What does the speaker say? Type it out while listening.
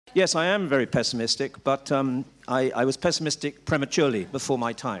Yes, I am very pessimistic, but I was pessimistic prematurely before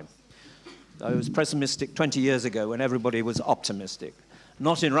my time. I was pessimistic 20 years ago when everybody was optimistic.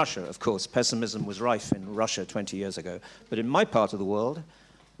 Not in Russia, of course. Pessimism was rife in Russia 20 years ago. But in my part of the world,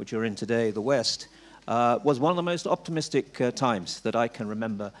 which you're in today, the West, was one of the most optimistic times that I can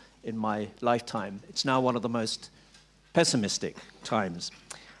remember in my lifetime. It's now one of the most pessimistic times.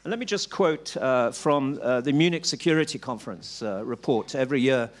 And let me just quote from the Munich Security Conference report. Every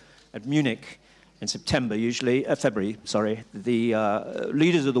year at Munich, in September, usually, February, sorry, the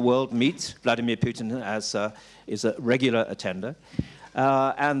leaders of the world meet. Vladimir Putin is a regular attender.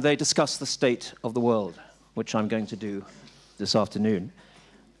 And they discuss the state of the world, which I'm going to do this afternoon.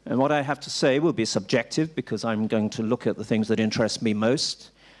 And what I have to say will be subjective, because I'm going to look at the things that interest me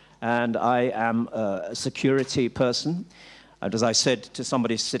most. And I am a security person. And as I said to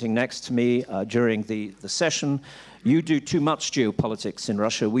somebody sitting next to me during the session, you do too much geopolitics in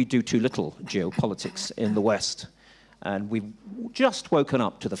Russia, we do too little geopolitics in the West. And we've just woken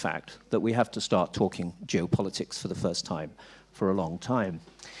up to the fact that we have to start talking geopolitics for the first time for a long time.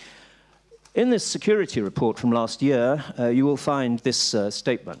 In this security report from last year, you will find this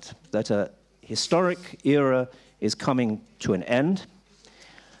statement, that a historic era is coming to an end,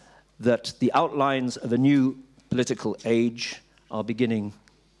 that the outlines of a new political age are beginning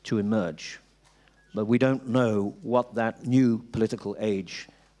to emerge. But we don't know what that new political age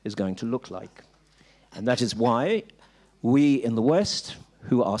is going to look like. And that is why we in the West,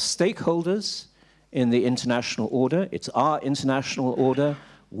 who are stakeholders in the international order, it's our international order,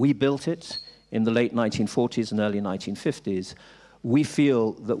 we built it in the late 1940s and early 1950s, we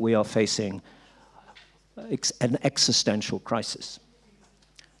feel that we are facing an existential crisis.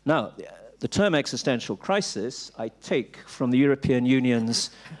 Now, the term existential crisis I take from the European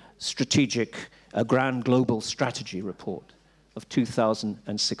Union's strategic Grand Global Strategy report of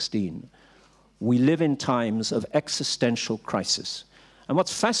 2016. We live in times of existential crisis. And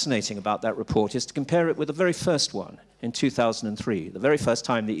what's fascinating about that report is to compare it with the very first one in 2003, the very first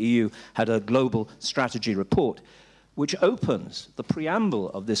time the EU had a global strategy report, which opens, the preamble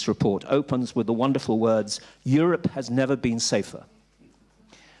of this report opens with the wonderful words, "Europe has never been safer."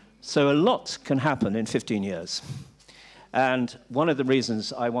 So a lot can happen in 15 years. And one of the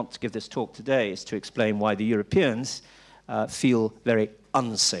reasons I want to give this talk today is to explain why the Europeans feel very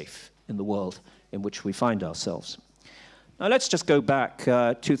unsafe in the world in which we find ourselves. Now let's just go back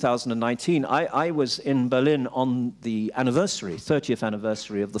 2019. I was in Berlin on the anniversary, 30th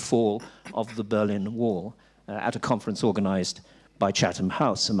anniversary of the fall of the Berlin Wall at a conference organized by Chatham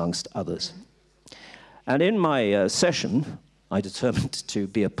House, amongst others. And in my session, I determined to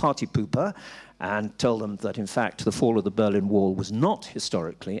be a party pooper and tell them that, in fact, the fall of the Berlin Wall was not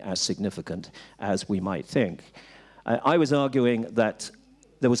historically as significant as we might think. I was arguing that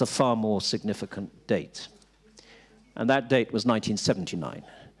there was a far more significant date. And that date was 1979,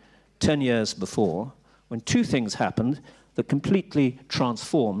 10 years before, when two things happened that completely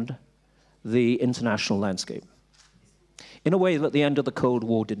transformed the international landscape in a way that the end of the Cold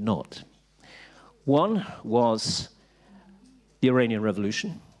War did not. One was the Iranian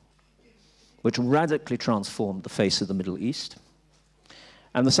Revolution, which radically transformed the face of the Middle East.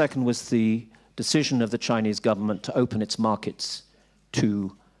 And the second was the decision of the Chinese government to open its markets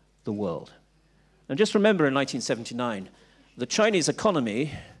to the world. And just remember, in 1979, the Chinese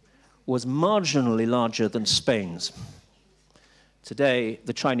economy was marginally larger than Spain's. Today,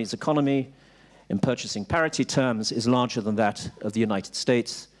 the Chinese economy, in purchasing parity terms, is larger than that of the United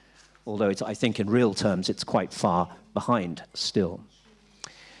States, although I think in real terms it's quite far behind still.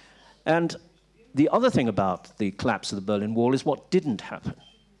 And the other thing about the collapse of the Berlin Wall is what didn't happen.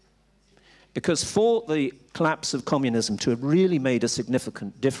 Because for the collapse of communism to have really made a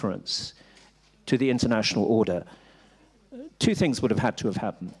significant difference to the international order, two things would have had to have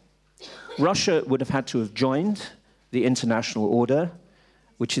happened. Russia would have had to have joined the international order,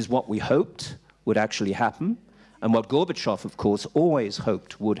 which is what we hoped would actually happen, and what Gorbachev, of course, always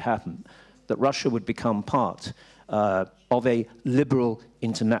hoped would happen, that Russia would become part of the liberal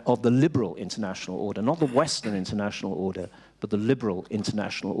international order, not the Western international order, but the liberal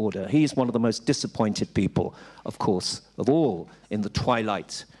international order. He's one of the most disappointed people, of course, of all in the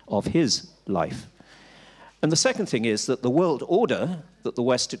twilight of his life. And the second thing is that the world order that the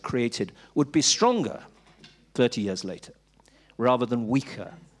West had created would be stronger 30 years later, rather than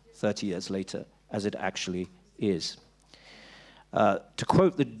weaker 30 years later, as it actually is. To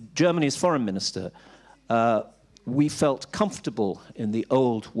quote Germany's foreign minister, we felt comfortable in the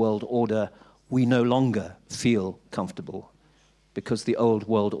old world order. We no longer feel comfortable because the old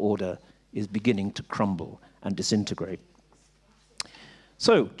world order is beginning to crumble and disintegrate.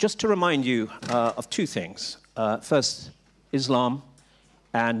 So, just to remind you of two things. First, Islam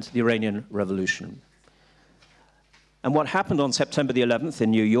and the Iranian Revolution. And what happened on September the 11th in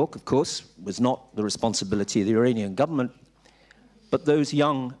New York, of course, was not the responsibility of the Iranian government, but those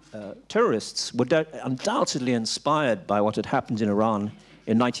young terrorists were undoubtedly inspired by what had happened in Iran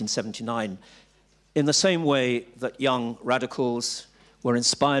in 1979, in the same way that young radicals were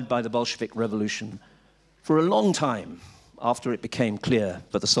inspired by the Bolshevik Revolution for a long time after it became clear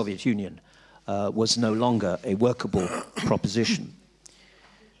that the Soviet Union was no longer a workable proposition.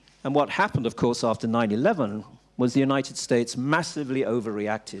 And what happened, of course, after 9/11 was the United States massively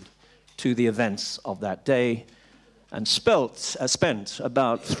overreacted to the events of that day and spent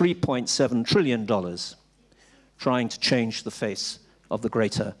about $3.7 trillion trying to change the face of the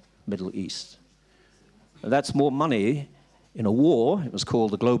greater Middle East. And that's more money in a war, it was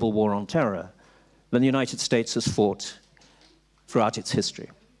called the Global War on Terror, than the United States has fought throughout its history.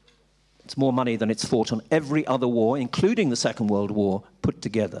 It's more money than it's fought on every other war, including the Second World War, put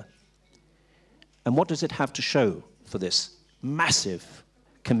together. And what does it have to show for this massive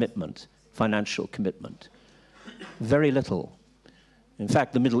commitment, financial commitment? Very little. In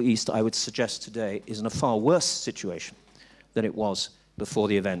fact, the Middle East, I would suggest today, is in a far worse situation than it was before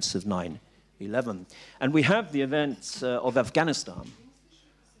the events of 9/11. And we have the events of Afghanistan,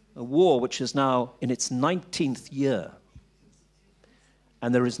 a war which is now in its 19th year.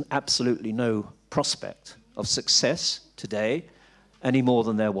 And there is absolutely no prospect of success today any more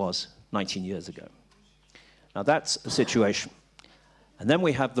than there was 19 years ago. Now that's a situation. And then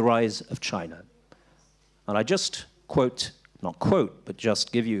we have the rise of China. And I just not quote, but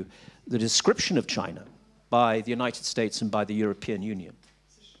just give you the description of China by the United States and by the European Union.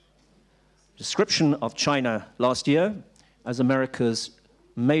 Description of China last year as America's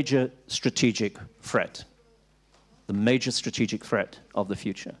major strategic threat, the major strategic threat of the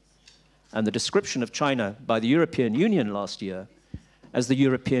future. And the description of China by the European Union last year as the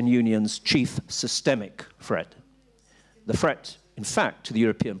European Union's chief systemic threat. The threat, in fact, to the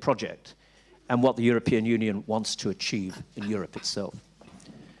European project and what the European Union wants to achieve in Europe itself.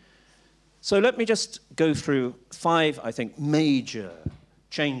 So let me just go through 5, I think, major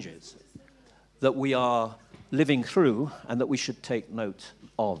changes that we are living through and that we should take note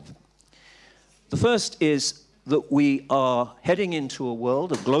of. The first is that we are heading into a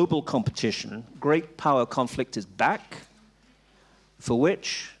world of global competition. Great power conflict is back, for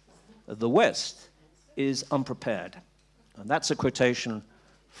which the West is unprepared. And that's a quotation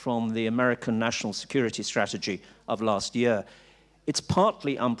from the American National Security Strategy of last year. It's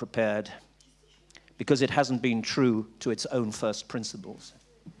partly unprepared because it hasn't been true to its own first principles.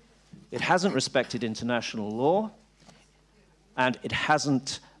 It hasn't respected international law, and it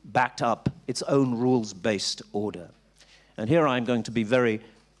hasn't backed up its own rules-based order. And here I'm going to be very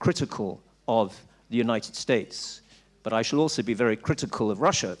critical of the United States, but I shall also be very critical of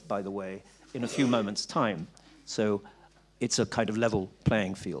Russia, by the way, in a few moments' time. So it's a kind of level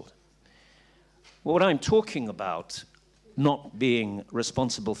playing field. What I'm talking about, not being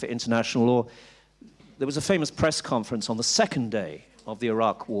responsible for international law, there was a famous press conference on the second day of the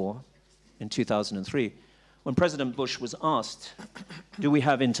Iraq War in 2003, when President Bush was asked, do we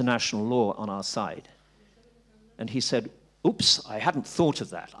have international law on our side? And he said, oops, I hadn't thought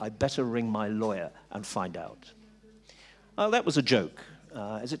of that. I better ring my lawyer and find out. That was a joke,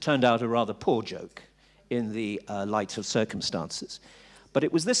 as it turned out, a rather poor joke in the light of circumstances. But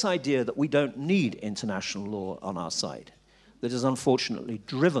it was this idea that we don't need international law on our side that has unfortunately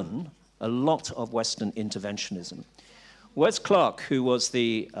driven a lot of Western interventionism. Wes Clark, who was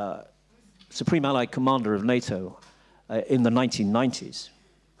the Supreme Allied Commander of NATO in the 1990s,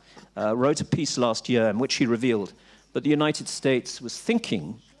 wrote a piece last year in which he revealed that the United States was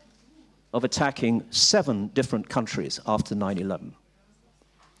thinking of attacking 7 different countries after 9/11.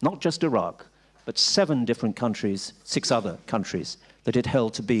 Not just Iraq, but 7 different countries, 6 other countries that it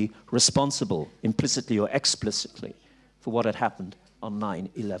held to be responsible, implicitly or explicitly, for what had happened on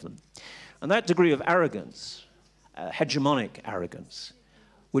 9/11. And that degree of arrogance, hegemonic arrogance,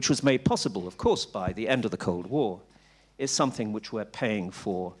 which was made possible, of course, by the end of the Cold War, is something which we're paying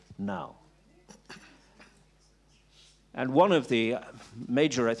for now. And one of the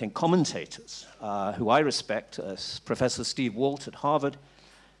major, I think, commentators who I respect, Professor Steve Walt at Harvard,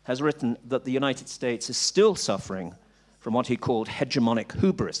 has written that the United States is still suffering from what he called hegemonic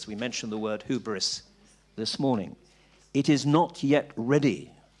hubris. We mentioned the word hubris this morning. It is not yet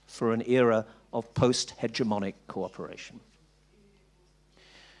ready for an era of post-hegemonic cooperation.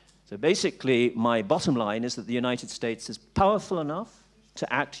 So basically, my bottom line is that the United States is powerful enough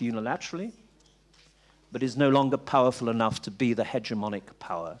to act unilaterally, but is no longer powerful enough to be the hegemonic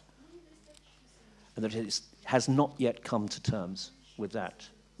power, and that it has not yet come to terms with that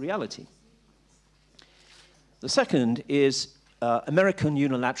reality. The second is American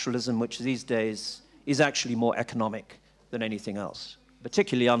unilateralism, which these days is actually more economic than anything else,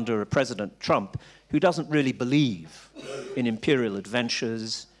 particularly under President Trump, who doesn't really believe in imperial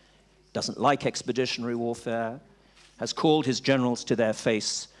adventures, doesn't like expeditionary warfare, has called his generals to their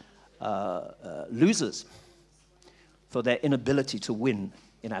face losers for their inability to win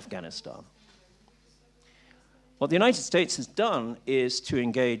in Afghanistan. What the United States has done is to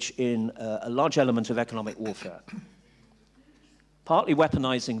engage in a large element of economic warfare, partly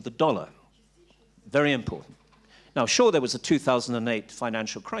weaponizing the dollar, very important. Now, sure, there was a 2008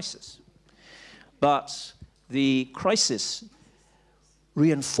 financial crisis, but the crisis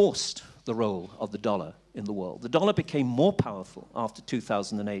reinforced the role of the dollar in the world. The dollar became more powerful after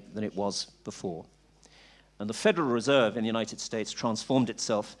 2008 than it was before. And the Federal Reserve in the United States transformed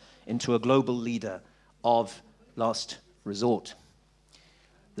itself into a global leader of last resort.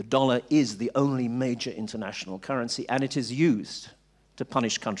 The dollar is the only major international currency, and it is used to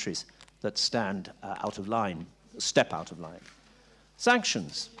punish countries that stand out of line, step out of line.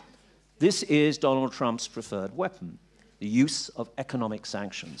 Sanctions. This is Donald Trump's preferred weapon, the use of economic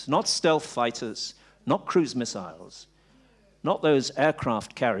sanctions. Not stealth fighters, not cruise missiles, not those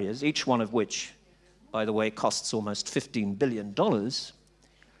aircraft carriers, each one of which, by the way, costs almost $15 billion.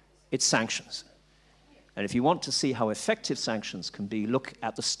 It's sanctions. And if you want to see how effective sanctions can be, look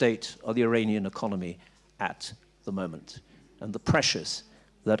at the state of the Iranian economy at the moment and the pressures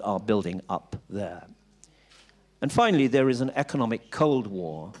that are building up there. And finally, there is an economic Cold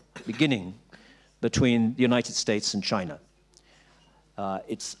War beginning between the United States and China.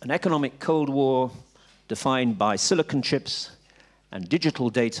 It's an economic Cold War defined by silicon chips and digital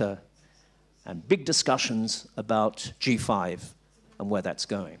data and big discussions about G5 and where that's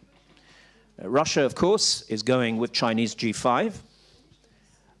going. Russia, of course, is going with Chinese G5.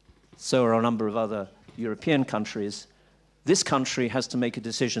 So are a number of other European countries. This country has to make a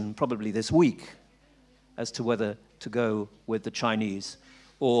decision probably this week as to whether to go with the Chinese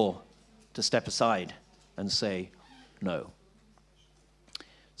or to step aside and say no.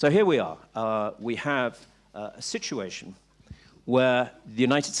 So here we are. We have a situation where the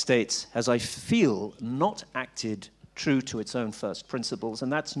United States has, I feel, not acted true to its own first principles,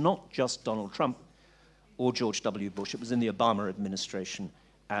 and that's not just Donald Trump or George W. Bush. It was in the Obama administration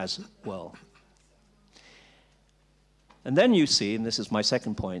as well. And then you see, and this is my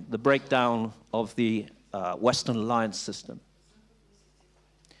second point, the breakdown of the Western alliance system.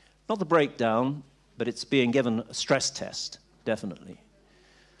 Not the breakdown, but it's being given a stress test, definitely,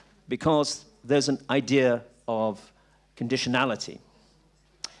 because there's an idea of conditionality.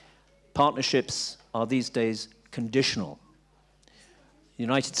 Partnerships are these days conditional. The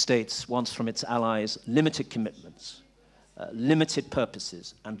United States wants from its allies limited commitments, limited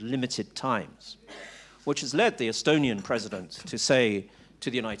purposes, and limited times, which has led the Estonian president to say to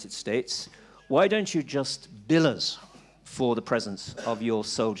the United States, why don't you just bill us for the presence of your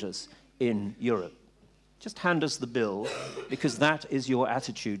soldiers in Europe? Just hand us the bill, because that is your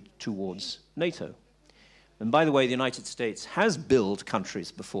attitude towards NATO. And by the way, the United States has billed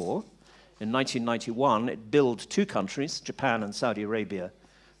countries before. In 1991, it billed two countries, Japan and Saudi Arabia,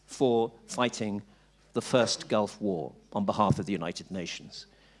 for fighting the first Gulf War on behalf of the United Nations.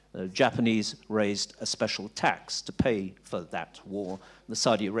 The Japanese raised a special tax to pay for that war. The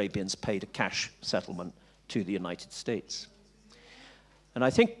Saudi Arabians paid a cash settlement to the United States. And I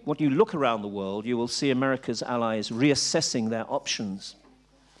think when you look around the world, you will see America's allies reassessing their options.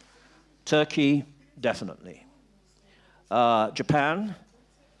 Turkey, definitely. Japan,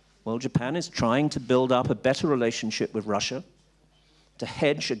 well, Japan is trying to build up a better relationship with Russia to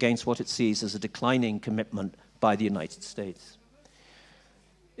hedge against what it sees as a declining commitment by the United States.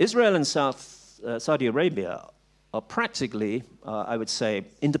 Israel and Saudi Arabia are practically, I would say,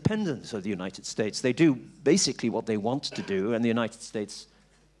 independent of the United States. They do basically what they want to do, and the United States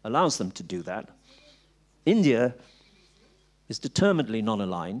allows them to do that. India is determinedly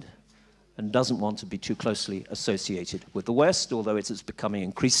non-aligned and doesn't want to be too closely associated with the West, although it is becoming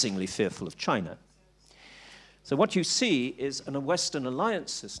increasingly fearful of China. So what you see is a Western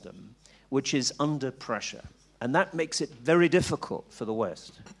alliance system which is under pressure. And that makes it very difficult for the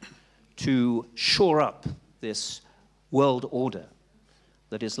West to shore up this world order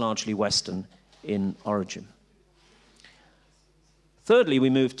that is largely Western in origin. Thirdly,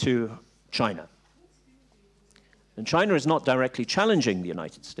 we move to China. And China is not directly challenging the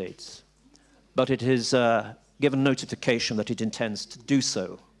United States, but it has given notification that it intends to do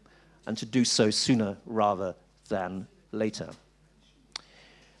so and to do so sooner rather than later.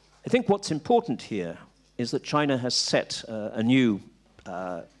 I think what's important here is that China has set a new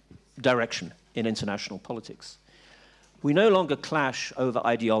direction in international politics. We no longer clash over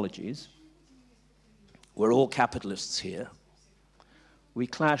ideologies. We're all capitalists here. We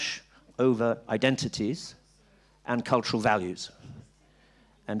clash over identities and cultural values.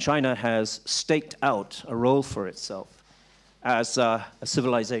 And China has staked out a role for itself as a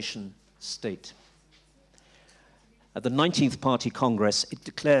civilization state. At the 19th Party Congress, it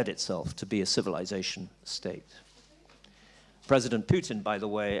declared itself to be a civilization state. President Putin, by the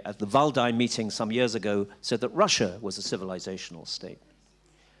way, at the Valdai meeting some years ago, said that Russia was a civilizational state.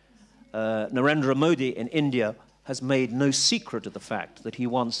 Narendra Modi in India has made no secret of the fact that he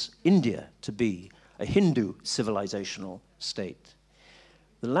wants India to be a Hindu civilizational state.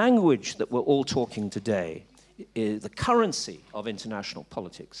 The language that we're all talking today, the currency of international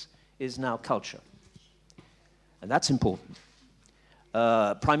politics, is now culture. And that's important.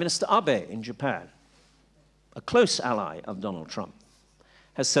 Prime Minister Abe in Japan, a close ally of Donald Trump,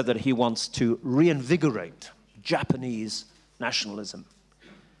 has said that he wants to reinvigorate Japanese nationalism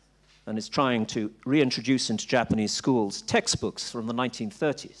and is trying to reintroduce into Japanese schools textbooks from the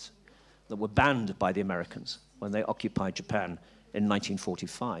 1930s that were banned by the Americans when they occupied Japan in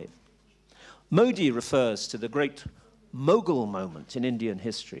 1945. Modi refers to the great Mughal moment in Indian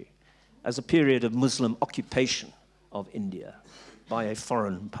history as a period of Muslim occupation of India by a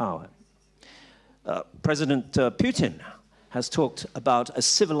foreign power. President Putin has talked about a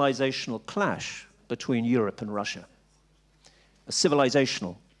civilizational clash between Europe and Russia. A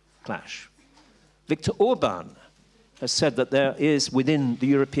civilizational clash. Viktor Orban has said that there is within the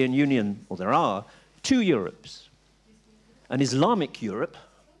European Union, or there are, two Europes. An Islamic Europe,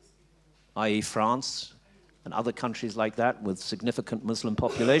 i.e. France and other countries like that with significant Muslim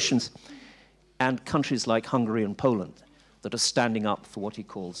populations, and countries like Hungary and Poland that are standing up for what he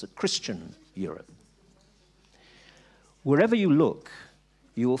calls a Christian Europe. Wherever you look,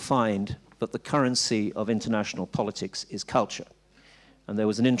 you will find that the currency of international politics is culture. And there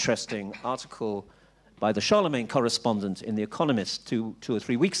was an interesting article by the Charlemagne correspondent in The Economist two or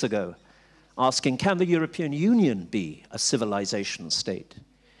 3 weeks ago asking, can the European Union be a civilization state?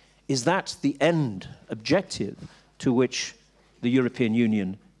 Is that the end objective to which the European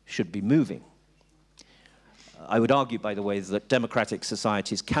Union should be moving? I would argue, by the way, that democratic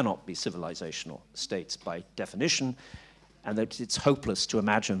societies cannot be civilizational states by definition, and that it's hopeless to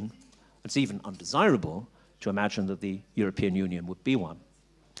imagine, it's even undesirable to imagine that the European Union would be one.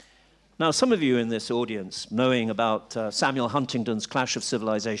 Now, some of you in this audience, knowing about Samuel Huntington's Clash of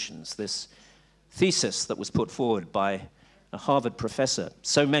Civilizations, this thesis that was put forward by a Harvard professor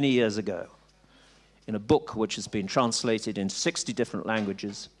so many years ago in a book which has been translated into 60 different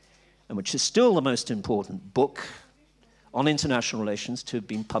languages and which is still the most important book on international relations to have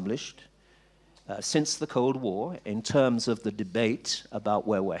been published since the Cold War in terms of the debate about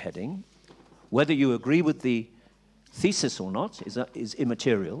where we're heading. Whether you agree with the thesis or not is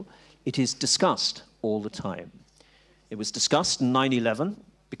immaterial. It is discussed all the time. It was discussed in 9/11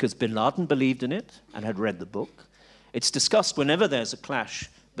 because bin Laden believed in it and had read the book. It's discussed whenever there's a clash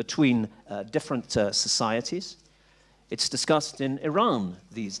between different societies. It's discussed in Iran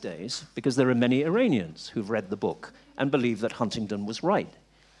these days because there are many Iranians who've read the book and believe that Huntington was right.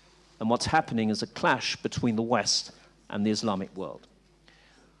 And what's happening is a clash between the West and the Islamic world.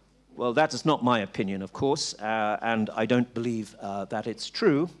 Well, that is not my opinion, of course, and I don't believe that it's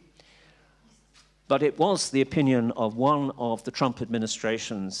true. But it was the opinion of one of the Trump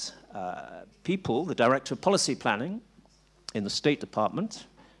administration's people, the director of policy planning in the State Department.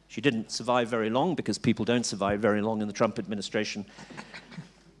 She didn't survive very long because people don't survive very long in the Trump administration.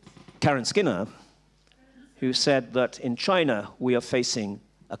 Karen Skinner, who said that in China we are facing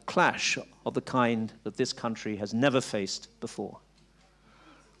a clash of the kind that this country has never faced before.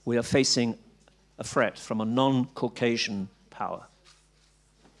 We are facing a threat from a non-Caucasian power.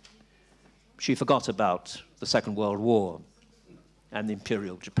 She forgot about the Second World War and the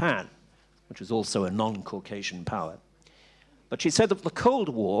Imperial Japan, which was also a non-Caucasian power. But she said that the Cold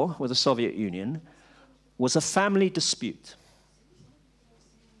War with the Soviet Union was a family dispute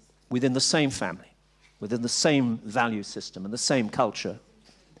within the same family, within the same value system and the same culture.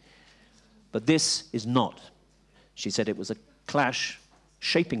 But this is not. She said it was a clash,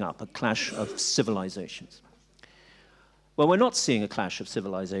 shaping up a clash of civilizations. Well, we're not seeing a clash of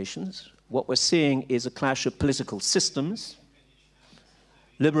civilizations. What we're seeing is a clash of political systems,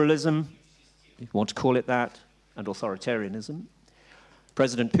 liberalism, if you want to call it that, and authoritarianism.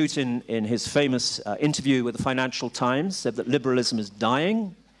 President Putin, in his famous interview with the Financial Times, said that liberalism is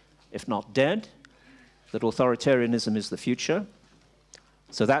dying if not dead, that authoritarianism is the future.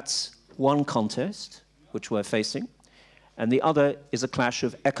 So that's one contest which we're facing, and the other is a clash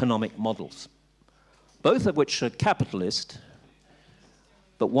of economic models, both of which are capitalist,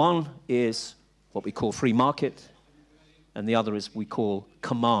 but one is what we call free market, and the other is we call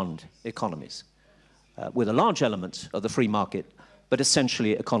command economies, with a large element of the free market, but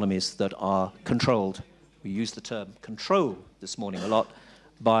essentially economies that are controlled. We use the term control this morning a lot,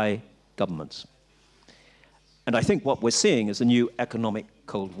 by governments. And I think what we're seeing is a new economic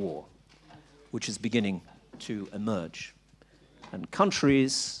Cold War, which is beginning to emerge. And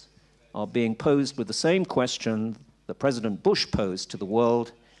countries are being posed with the same question that President Bush posed to the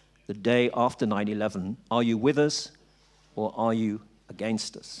world the day after 9/11, are you with us or are you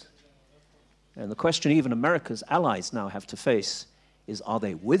against us? And the question even America's allies now have to face is, are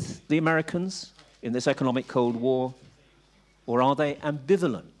they with the Americans in this economic Cold War, or are they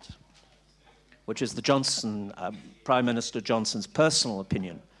ambivalent? Which is the Prime Minister Johnson's personal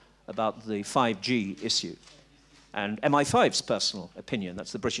opinion about the 5G issue, and MI5's personal opinion,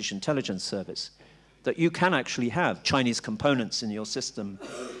 that's the British Intelligence Service, that you can actually have Chinese components in your system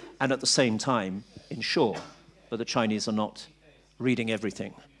and at the same time ensure that the Chinese are not reading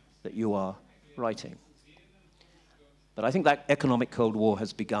everything that you are writing. But I think that economic Cold War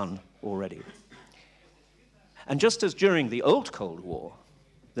has begun already. And just as during the old Cold War,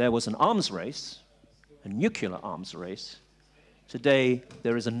 there was an arms race, a nuclear arms race, today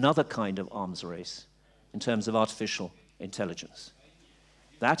there is another kind of arms race in terms of artificial intelligence.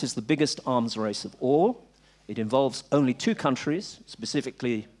 That is the biggest arms race of all. It involves only two countries,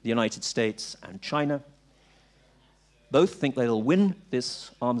 specifically the United States and China. Both think they'll win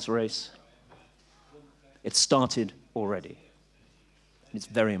this arms race. It started already. And it's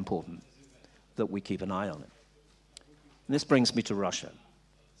very important that we keep an eye on it. And this brings me to Russia.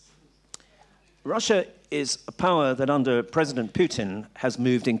 Russia is a power that under President Putin has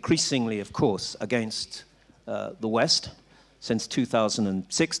moved increasingly, of course, against the West since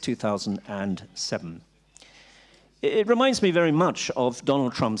 2006, 2007. It reminds me very much of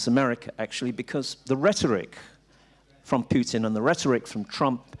Donald Trump's America, actually, because the rhetoric from Putin and the rhetoric from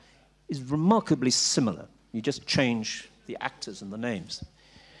Trump is remarkably similar. You just change the actors and the names.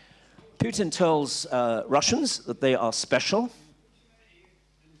 Putin tells Russians that they are special,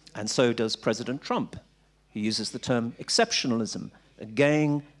 and so does President Trump. He uses the term exceptionalism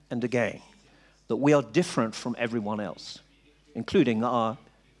again and again, that we are different from everyone else, including our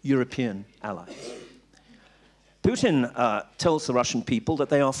European allies. Putin tells the Russian people that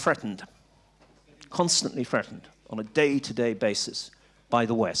they are threatened, constantly threatened, on a day-to-day basis by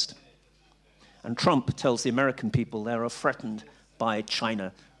the West. And Trump tells the American people they are threatened by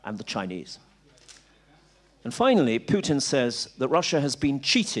China and the Chinese. And finally, Putin says that Russia has been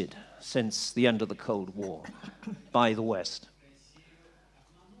cheated since the end of the Cold War by the West.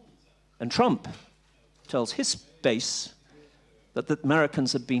 And Trump tells his base that the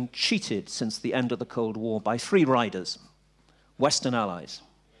Americans have been cheated since the end of the Cold War by free riders, Western allies,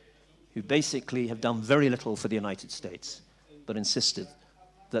 who basically have done very little for the United States, but insisted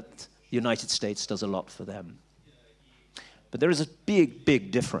that the United States does a lot for them. But there is a big,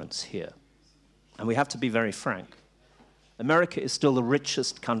 big difference here, and we have to be very frank. America is still the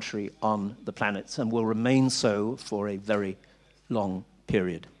richest country on the planet and will remain so for a very long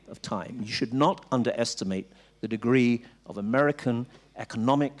period of time. You should not underestimate the degree of American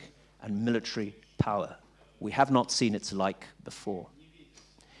economic and military power. We have not seen its like before.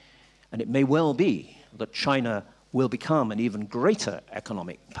 And it may well be that China will become an even greater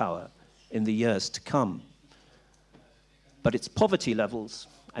economic power in the years to come. But its poverty levels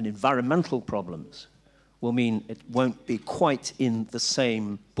and environmental problems will mean it won't be quite in the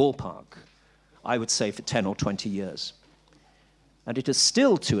same ballpark, I would say, for 10 or 20 years. And it is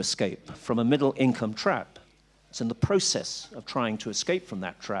still to escape from a middle-income trap. It's in the process of trying to escape from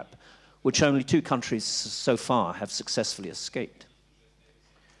that trap, which only two countries so far have successfully escaped.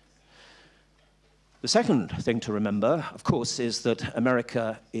 The second thing to remember, of course, is that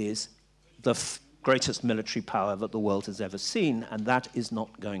America is the greatest military power that the world has ever seen, and that is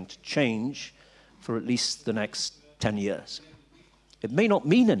not going to change for at least the next 10 years. It may not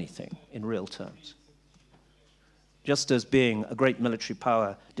mean anything in real terms. Just as being a great military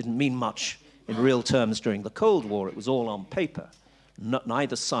power didn't mean much in real terms during the Cold War, it was all on paper.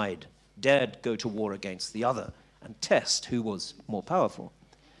 Neither side dared go to war against the other and test who was more powerful.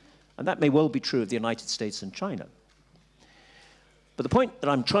 And that may well be true of the United States and China. But the point that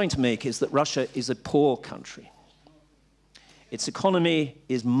I'm trying to make is that Russia is a poor country. Its economy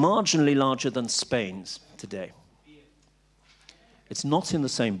is marginally larger than Spain's today. It's not in the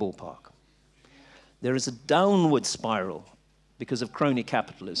same ballpark. There is a downward spiral because of crony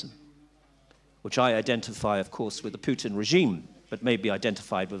capitalism, which I identify, of course, with the Putin regime, but may be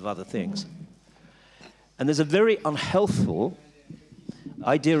identified with other things. And there's a very unhealthful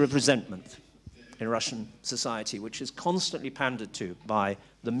idea of resentment in Russian society, which is constantly pandered to by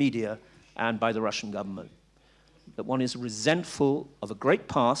the media and by the Russian government. That one is resentful of a great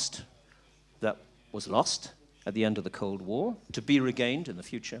past that was lost at the end of the Cold War, to be regained in the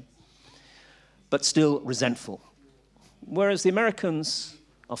future, but still resentful. Whereas the Americans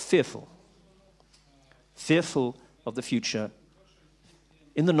are fearful of the future,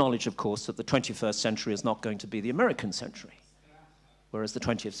 in the knowledge, of course, that the 21st century is not going to be the American century, whereas the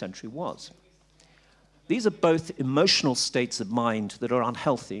 20th century was. These are both emotional states of mind that are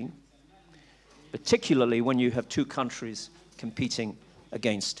unhealthy, particularly when you have two countries competing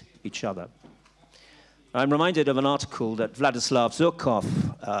against each other. I'm reminded of an article that Vladislav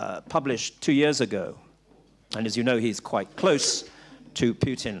Zhukov published 2 years ago, and as you know, he's quite close to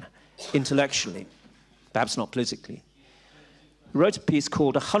Putin intellectually, perhaps not politically. He wrote a piece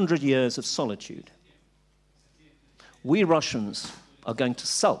called 100 Years of Solitude. We Russians are going to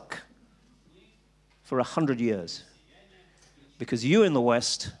sulk for 100 years because you in the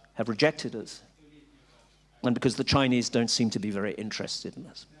West have rejected us and because the Chinese don't seem to be very interested in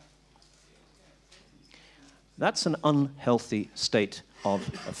us. That's an unhealthy state of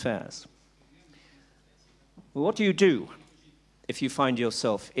affairs. What do you do if you find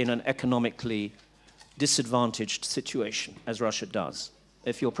yourself in an economically disadvantaged situation, as Russia does,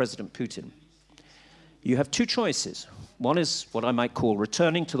 if you're President Putin? You have two choices. One is what I might call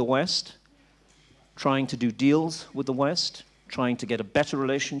returning to the West, trying to do deals with the West, trying to get a better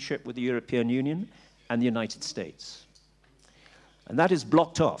relationship with the European Union and the United States. And that is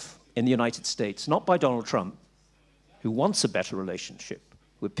blocked off in the United States, not by Donald Trump, who wants a better relationship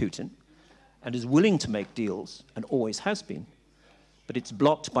with Putin and is willing to make deals and always has been, but it's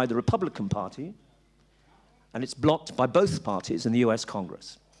blocked by the Republican Party, and it's blocked by both parties in the US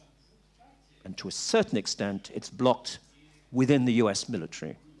Congress. And to a certain extent, it's blocked within the US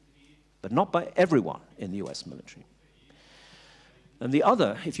military, but not by everyone in the US military. And the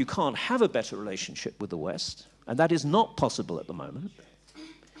other, if you can't have a better relationship with the West, and that is not possible at the moment,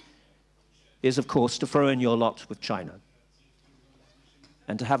 is, of course, to throw in your lot with China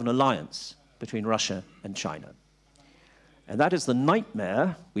and to have an alliance between Russia and China. And that is the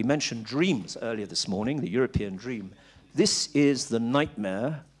nightmare. We mentioned dreams earlier this morning, the European dream. This is the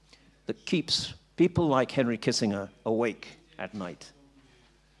nightmare that keeps people like Henry Kissinger awake at night.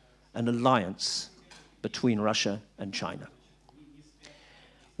 An alliance between Russia and China.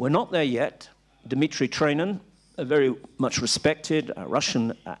 We're not there yet. Dmitry Trenin, a very much respected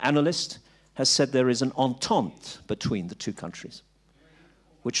Russian analyst, has said there is an entente between the two countries,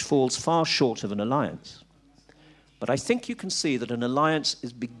 which falls far short of an alliance. But I think you can see that an alliance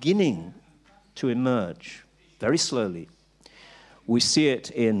is beginning to emerge very slowly. We see it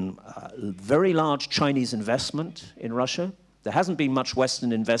in very large Chinese investment in Russia. There hasn't been much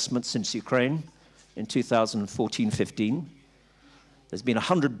Western investment since Ukraine in 2014-15. There's been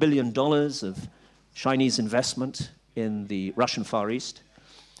 $100 billion of Chinese investment in the Russian Far East.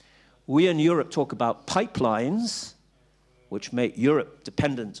 We in Europe talk about pipelines, which make Europe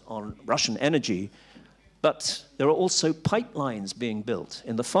dependent on Russian energy, but there are also pipelines being built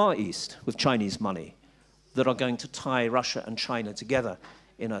in the Far East with Chinese money that are going to tie Russia and China together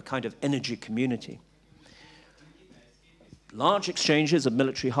in a kind of energy community. Large exchanges of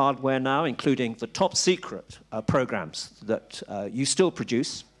military hardware now, including the top secret programs that you still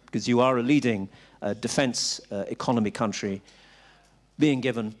produce, because you are a leading defense economy country, being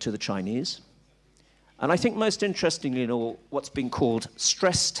given to the Chinese. And I think most interestingly in all, what's been called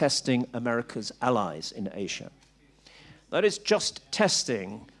stress testing America's allies in Asia. That is just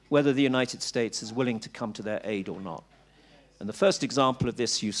testing whether the United States is willing to come to their aid or not. And the first example of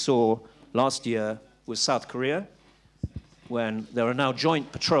this you saw last year was South Korea, when there are now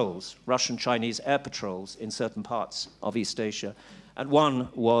joint patrols, Russian-Chinese air patrols in certain parts of East Asia. And one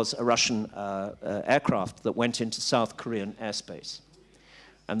was a Russian aircraft that went into South Korean airspace.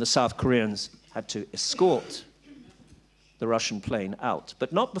 And the South Koreans had to escort the Russian plane out,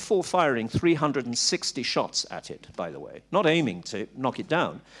 but not before firing 360 shots at it, by the way. Not aiming to knock it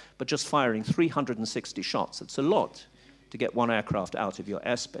down, but just firing 360 shots. It's a lot to get one aircraft out of your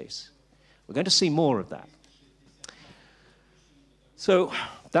airspace. We're going to see more of that. So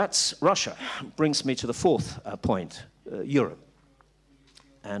that's Russia. Brings me to the fourth point, Europe.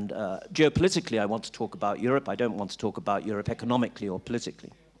 And geopolitically, I want to talk about Europe. I don't want to talk about Europe economically or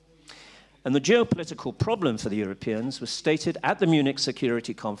politically. And the geopolitical problem for the Europeans was stated at the Munich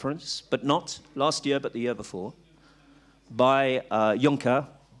Security Conference, but not last year, but the year before, by Juncker,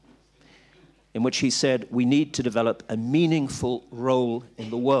 in which he said, we need to develop a meaningful role in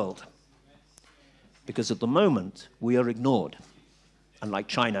the world. Because at the moment, we are ignored, unlike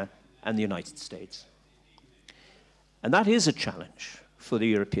China and the United States. And that is a challenge for the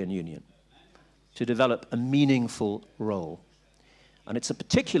European Union, to develop a meaningful role. And it's a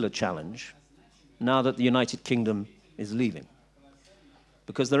particular challenge now that the United Kingdom is leaving.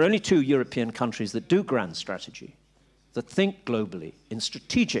 Because there are only two European countries that do grand strategy, that think globally in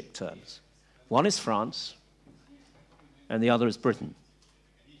strategic terms. One is France, and the other is Britain.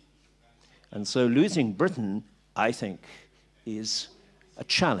 And so losing Britain, I think, is a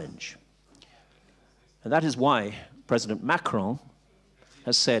challenge. And that is why President Macron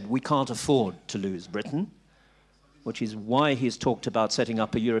has said we can't afford to lose Britain, which is why he's talked about setting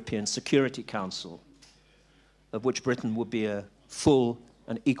up a European Security Council, of which Britain would be a full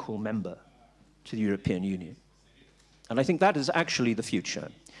and equal member to the European Union. And I think that is actually the future.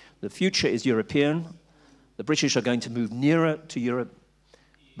 The future is European. The British are going to move nearer to Europe,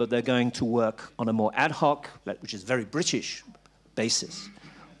 but they're going to work on a more ad hoc, which is very British, basis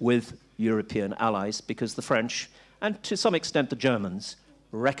with European allies, because the French, and to some extent the Germans,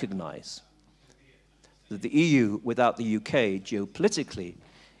 recognize that the EU without the UK geopolitically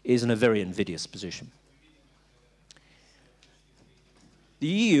is in a very invidious position. The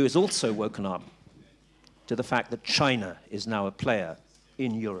EU has also woken up to the fact that China is now a player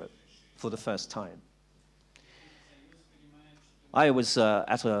in Europe for the first time. I was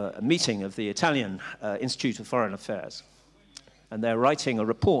at a meeting of the Italian Institute of Foreign Affairs, and they're writing a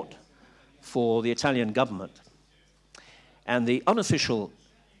report for the Italian government. And the unofficial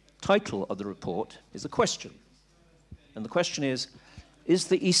title of the report is a question. And the question is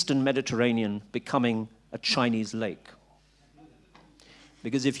the Eastern Mediterranean becoming a Chinese lake?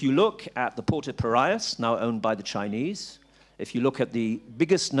 Because if you look at the port of Piraeus, now owned by the Chinese, if you look at the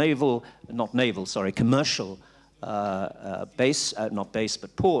biggest commercial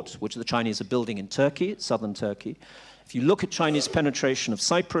port, which the Chinese are building in Turkey, southern Turkey, if you look at Chinese penetration of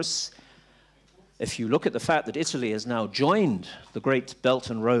Cyprus, if you look at the fact that Italy has now joined the Great Belt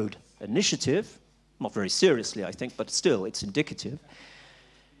and Road Initiative, not very seriously, I think, but still, it's indicative.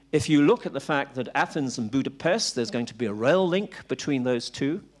 If you look at the fact that Athens and Budapest, there's going to be a rail link between those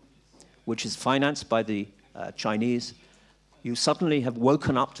two, which is financed by the Chinese, you suddenly have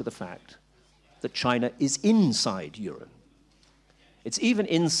woken up to the fact that China is inside Europe. It's even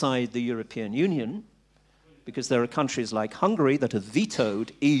inside the European Union, because there are countries like Hungary that have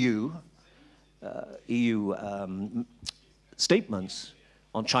vetoed EU statements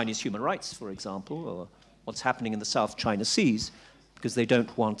on Chinese human rights, for example, or what's happening in the South China Seas, because they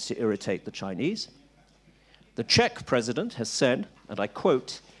don't want to irritate the Chinese. The Czech president has said, and I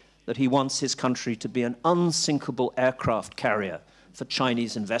quote, that he wants his country to be an unsinkable aircraft carrier for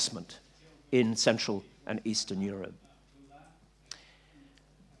Chinese investment in Central and Eastern Europe.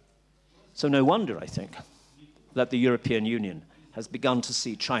 So no wonder, I think, that the European Union has begun to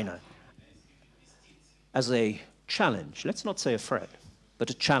see China as a challenge, let's not say a threat, but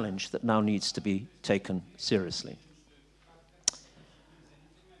a challenge that now needs to be taken seriously.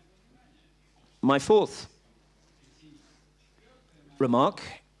 My fourth remark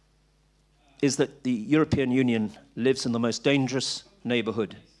is that the European Union lives in the most dangerous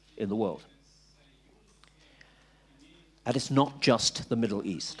neighborhood in the world. And it's not just the Middle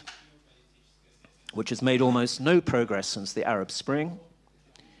East, which has made almost no progress since the Arab Spring.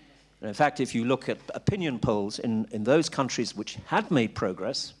 And in fact, if you look at opinion polls in those countries which had made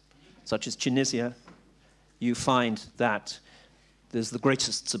progress, such as Tunisia, you find that there's the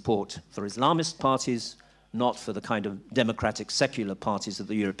greatest support for Islamist parties, not for the kind of democratic secular parties that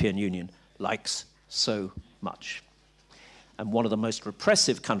the European Union likes so much. And one of the most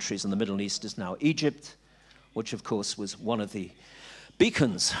repressive countries in the Middle East is now Egypt, which of course was one of the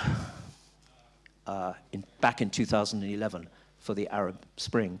beacons back in 2011 for the Arab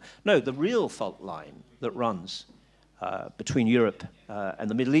Spring. No, the real fault line that runs between Europe and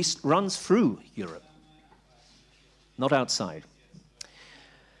the Middle East runs through Europe, not outside.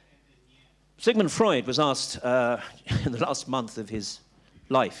 Sigmund Freud was asked in the last month of his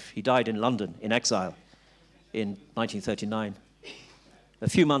life, he died in London in exile in 1939. A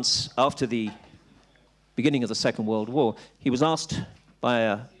few months after the beginning of the Second World War, he was asked by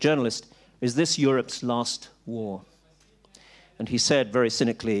a journalist, "Is this Europe's last war?" And he said very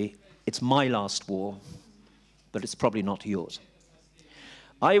cynically, "It's my last war, but it's probably not yours."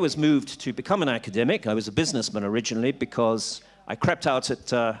 I was moved to become an academic. I was a businessman originally because I crept out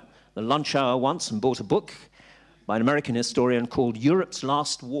at the lunch hour once and bought a book by an American historian called Europe's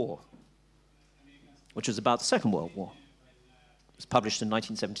Last War, which was about the Second World War. It was published in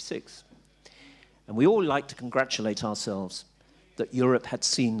 1976. And we all like to congratulate ourselves that Europe had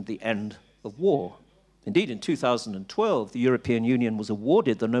seen the end of war. Indeed, in 2012, the European Union was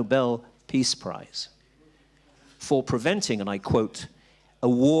awarded the Nobel Peace Prize for preventing, and I quote, a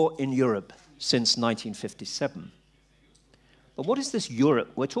war in Europe since 1957. But what is this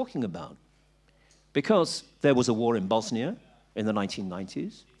Europe we're talking about? Because there was a war in Bosnia in the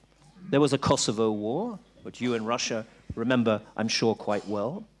 1990s. There was a Kosovo war, which you in Russia remember, I'm sure, quite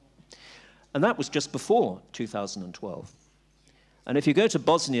well. And that was just before 2012. And if you go to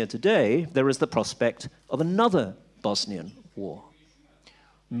Bosnia today, there is the prospect of another Bosnian war.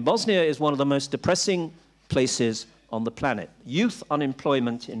 Bosnia is one of the most depressing places on the planet. Youth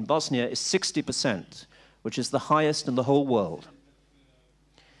unemployment in Bosnia is 60%, which is the highest in the whole world.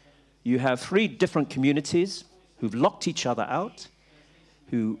 You have 3 different communities who've locked each other out,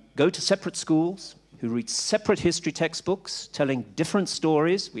 who go to separate schools, who read separate history textbooks, telling different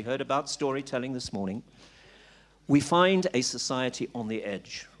stories. We heard about storytelling this morning. We find a society on the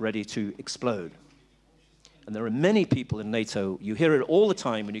edge, ready to explode. And there are many people in NATO, you hear it all the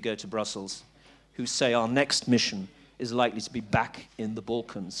time when you go to Brussels, who say our next mission is likely to be back in the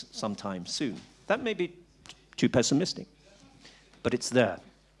Balkans sometime soon. That may be too pessimistic, but it's there.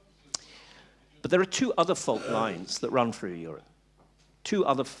 But there are 2 other fault lines that run through Europe. 2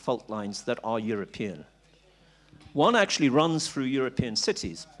 other fault lines that are European. One actually runs through European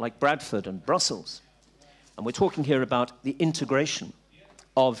cities, like Bradford and Brussels. And we're talking here about the integration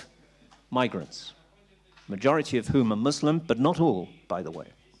of migrants, majority of whom are Muslim, but not all, by the way.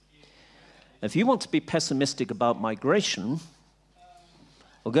 If you want to be pessimistic about migration,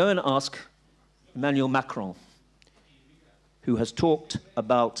 well, go and ask Emmanuel Macron, who has talked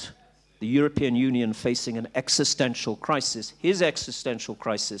about the European Union facing an existential crisis. His existential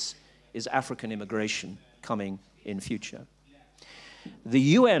crisis is African immigration coming in future. The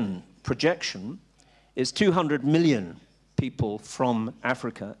UN projection is 200 million people from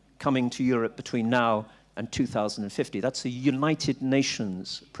Africa coming to Europe between now and 2050. That's a United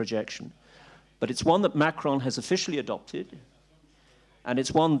Nations projection. But it's one that Macron has officially adopted, and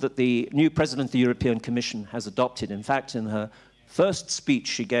it's one that the new president of the European Commission has adopted. In fact, in her first speech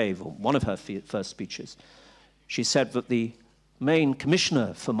she gave, or one of her first speeches, she said that the main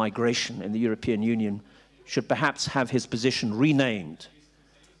commissioner for migration in the European Union should perhaps have his position renamed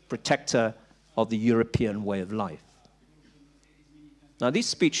Protector of the European Way of Life. Now, these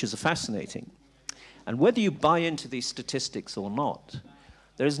speeches are fascinating, and whether you buy into these statistics or not,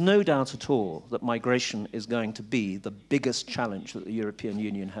 there is no doubt at all that migration is going to be the biggest challenge that the European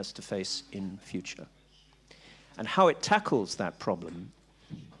Union has to face in future. And how it tackles that problem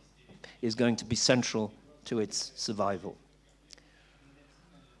is going to be central to its survival.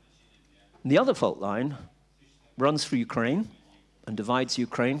 And the other fault line runs through Ukraine and divides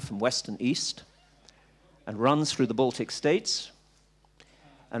Ukraine from west and east, and runs through the Baltic states.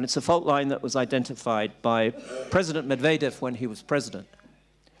 And it's a fault line that was identified by President Medvedev when he was president,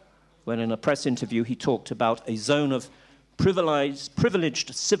 when in a press interview he talked about a zone of privileged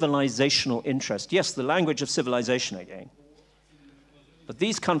civilizational interest. Yes, the language of civilization again. But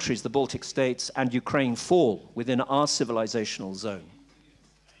these countries, the Baltic states and Ukraine, fall within our civilizational zone.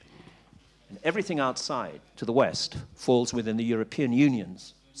 And everything outside, to the west, falls within the European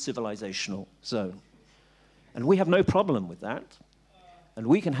Union's civilizational zone. And we have no problem with that. And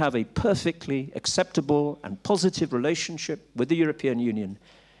we can have a perfectly acceptable and positive relationship with the European Union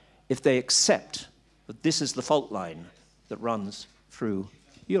if they accept that this is the fault line that runs through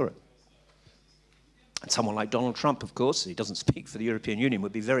Europe. And someone like Donald Trump, of course, he doesn't speak for the European Union,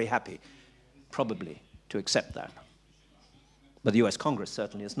 would be very happy, probably, to accept that. But the US Congress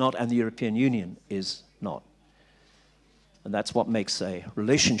certainly is not, and the European Union is not. And that's what makes a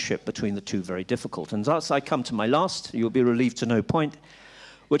relationship between the two very difficult. And thus I come to my last, you'll be relieved to know, point,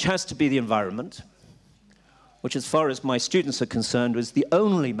 which has to be the environment, which as far as my students are concerned is the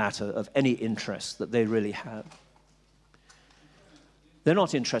only matter of any interest that they really have. They're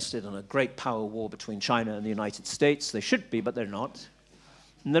not interested in a great power war between China and the United States. They should be, but they're not.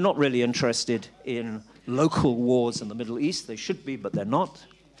 And they're not really interested in local wars in the Middle East. They should be, but they're not.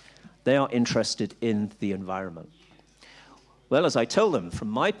 They are interested in the environment. Well, as I tell them, from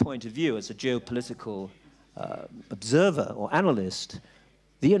my point of view as a geopolitical observer or analyst,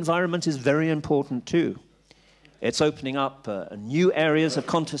 the environment is very important too. It's opening up new areas of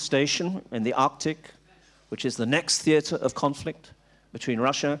contestation in the Arctic, which is the next theater of conflict between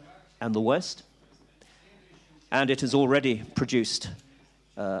Russia and the West. And it has already produced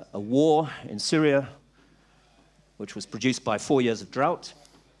a war in Syria, which was produced by 4 years of drought.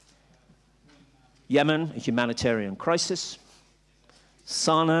 Yemen, a humanitarian crisis.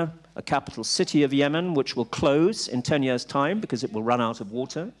 Sana'a, a capital city of Yemen, which will close in 10 years' time because it will run out of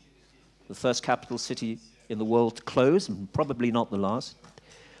water. The first capital city in the world to close, and probably not the last.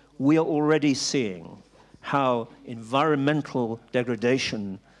 We are already seeing how environmental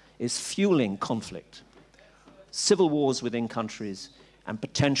degradation is fueling conflict, civil wars within countries, and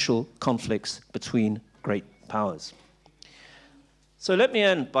potential conflicts between great powers. So let me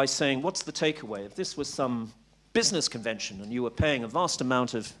end by saying, what's the takeaway? If this was some business convention and you were paying a vast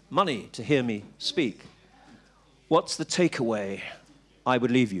amount of money to hear me speak, what's the takeaway I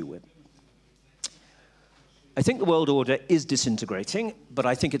would leave you with? I think the world order is disintegrating, but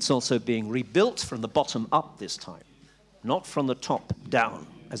I think it's also being rebuilt from the bottom up this time, not from the top down,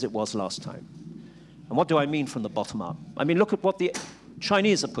 as it was last time. And what do I mean from the bottom up? I mean, look at what the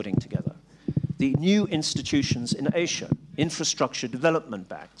Chinese are putting together. The new institutions in Asia, infrastructure development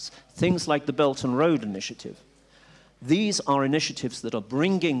banks, things like the Belt and Road Initiative. These are initiatives that are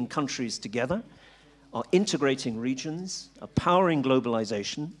bringing countries together, are integrating regions, are powering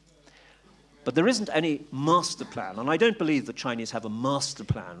globalization. But there isn't any master plan, and I don't believe the Chinese have a master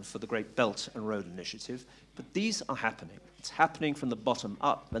plan for the Great Belt and Road Initiative, but these are happening. It's happening from the bottom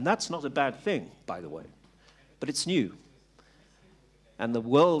up, and that's not a bad thing, by the way, but it's new. And the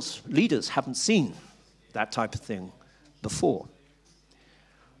world's leaders haven't seen that type of thing before.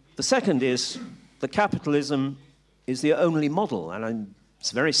 The second is that capitalism is the only model, and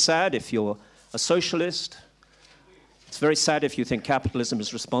it's very sad if you're a socialist. It's very sad if you think capitalism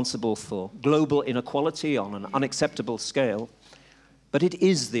is responsible for global inequality on an unacceptable scale, but it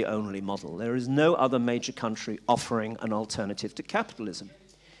is the only model. There is no other major country offering an alternative to capitalism.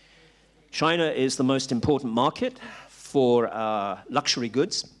 China is the most important market for luxury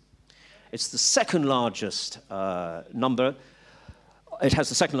goods. It's the second largest number. It has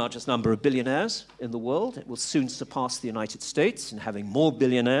the second largest number of billionaires in the world. It will soon surpass the United States in having more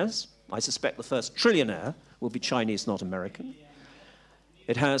billionaires. I suspect the first trillionaire will be Chinese, not American.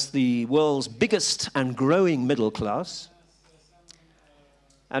 It has the world's biggest and growing middle class.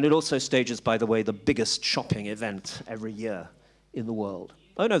 And it also stages, by the way, the biggest shopping event every year in the world.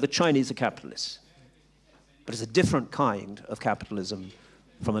 Oh no, the Chinese are capitalists. But it's a different kind of capitalism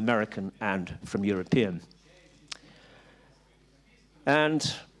from American and from European.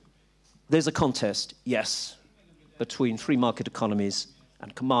 And there's a contest, yes, between free market economies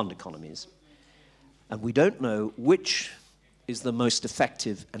and command economies. And we don't know which is the most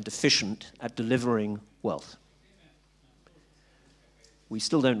effective and efficient at delivering wealth. We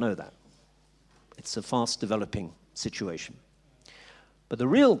still don't know that. It's a fast developing situation. But the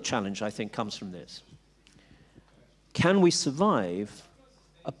real challenge, I think, comes from this. Can we survive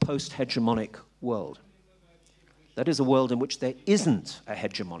a post-hegemonic world? That is a world in which there isn't a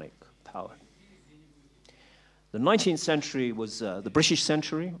hegemonic power. The 19th century was the British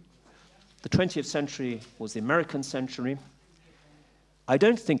century. The 20th century was the American century. I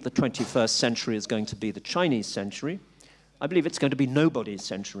don't think the 21st century is going to be the Chinese century. I believe it's going to be nobody's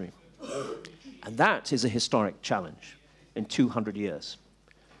century. And that is a historic challenge in 200 years.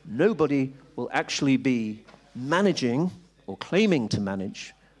 Nobody will actually be managing or claiming to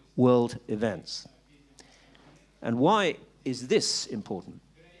manage world events. And why is this important?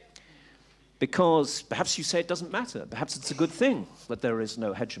 Because perhaps you say it doesn't matter. Perhaps it's a good thing that there is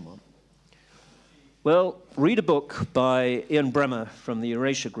no hegemon. Well, read a book by Ian Bremmer from the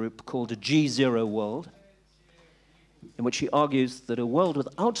Eurasia Group called A G0 World, in which he argues that a world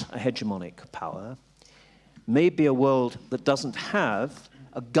without a hegemonic power may be a world that doesn't have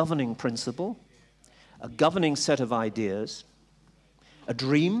a governing principle, a governing set of ideas, a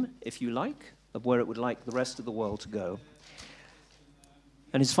dream, if you like, of where it would like the rest of the world to go.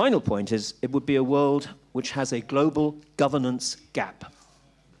 And his final point is, it would be a world which has a global governance gap.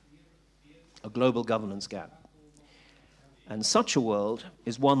 A global governance gap. And such a world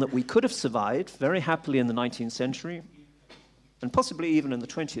is one that we could have survived very happily in the 19th century, and possibly even in the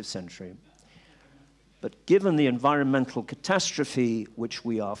 20th century. But given the environmental catastrophe which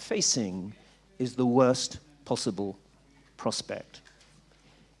we are facing, is the worst possible prospect.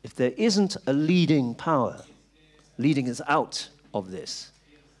 If there isn't a leading power leading us out of this,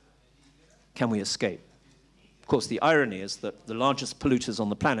 can we escape? Of course, the irony is that the largest polluters on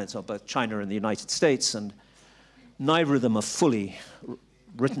the planet are both China and the United States, and neither of them are fully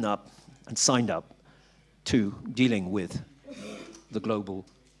written up and signed up to dealing with the global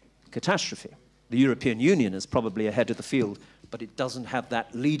catastrophe. The European Union is probably ahead of the field, but it doesn't have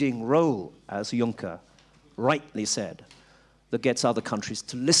that leading role, as Juncker rightly said, that gets other countries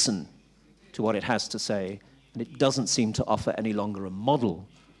to listen to what it has to say, and it doesn't seem to offer any longer a model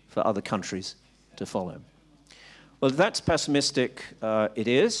for other countries to follow. Well, that's pessimistic. It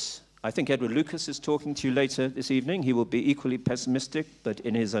is. I think Edward Lucas is talking to you later this evening. He will be equally pessimistic, but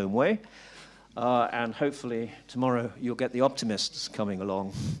in his own way. And hopefully tomorrow you'll get the optimists coming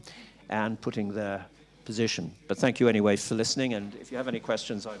along and putting their position. But thank you anyway for listening, and if you have any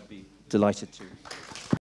questions, I'd be delighted to.